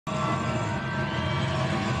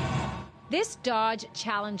This Dodge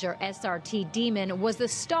Challenger SRT Demon was the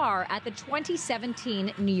star at the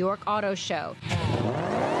 2017 New York Auto Show.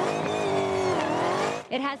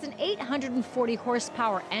 It has an 840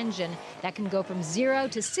 horsepower engine that can go from 0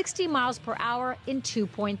 to 60 miles per hour in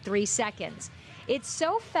 2.3 seconds. It's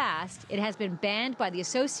so fast, it has been banned by the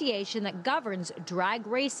association that governs drag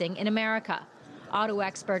racing in America. Auto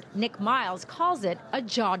expert Nik Miles calls it a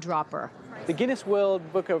jaw-dropper. The Guinness World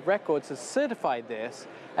Book of Records has certified this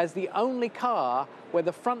as the only car where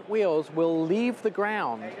the front wheels will leave the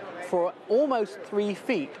ground for almost 3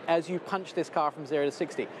 feet as you punch this car from 0 to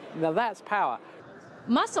 60. Now that's power.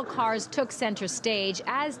 Muscle cars took center stage,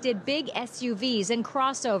 as did big SUVs and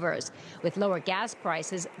crossovers. With lower gas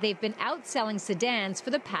prices, they've been outselling sedans for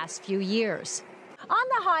the past few years. On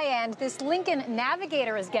the high end, this Lincoln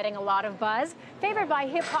Navigator is getting a lot of buzz, favored by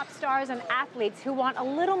hip-hop stars and athletes who want a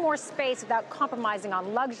little more space without compromising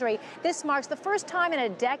on luxury. This marks the first time in a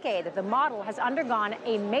decade that the model has undergone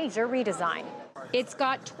a major redesign. It's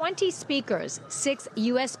got 20 speakers, 6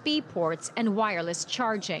 USB ports, and wireless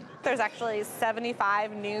charging. There's actually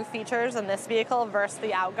 75 new features in this vehicle versus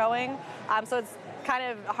the outgoing, so it's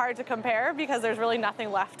kind of hard to compare because there's really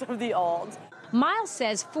nothing left of the old. Miles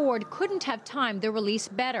says Ford couldn't have timed the release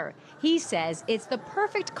better. He says it's the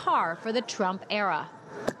perfect car for the Trump era.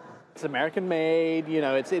 It's American made, you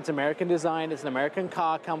know, it's American design, it's an American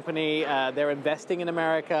car company, they're investing in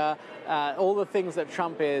America. All the things that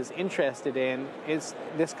Trump is interested in,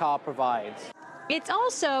 this car provides. It's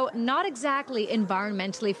also not exactly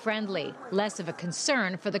environmentally friendly, less of a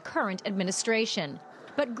concern for the current administration.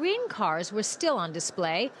 But green cars were still on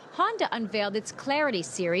display. Honda unveiled its Clarity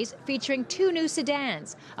series featuring 2 new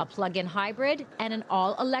sedans, a plug-in hybrid and an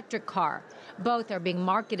all-electric car. Both are being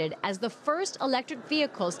marketed as the first electric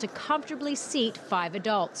vehicles to comfortably seat 5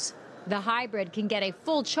 adults. The hybrid can get a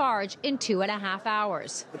full charge in 2.5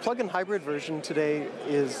 hours. The plug-in hybrid version today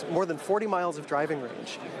is more than 40 miles of driving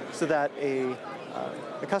range, so that a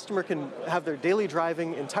customer can have their daily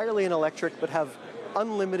driving entirely in electric but have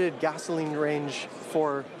unlimited gasoline range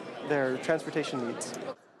for their transportation needs.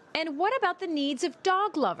 And what about the needs of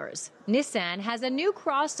dog lovers? Nissan has a new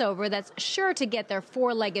crossover that's sure to get their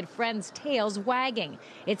 4-legged friends' tails wagging.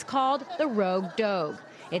 It's called the Rogue Dogue.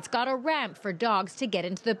 It's got a ramp for dogs to get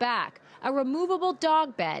into the back, a removable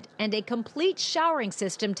dog bed, and a complete showering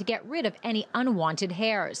system to get rid of any unwanted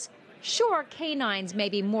hairs. Sure, canines may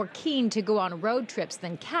be more keen to go on road trips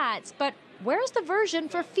than cats, but where's the version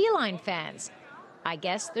for feline fans? I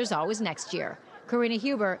guess there's always next year. Karina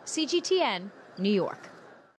Huber, CGTN, New York.